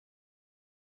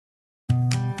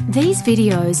These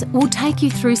videos will take you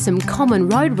through some common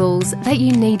road rules that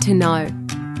you need to know.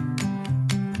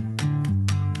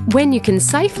 When you can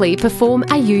safely perform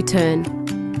a U-turn.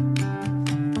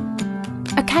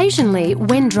 Occasionally,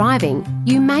 when driving,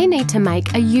 you may need to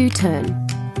make a U-turn.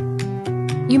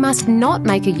 You must not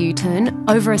make a U-turn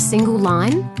over a single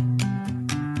line,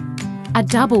 a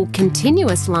double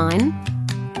continuous line,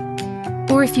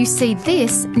 or if you see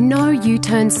this no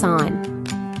U-turn sign.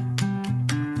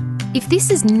 If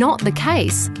this is not the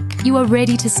case, you are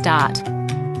ready to start.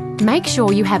 Make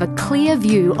sure you have a clear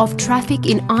view of traffic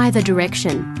in either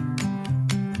direction.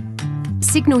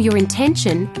 Signal your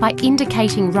intention by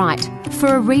indicating right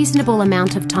for a reasonable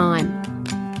amount of time.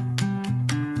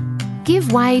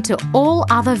 Give way to all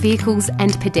other vehicles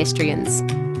and pedestrians.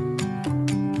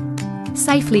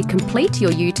 Safely complete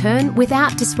your U-turn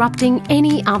without disrupting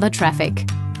any other traffic.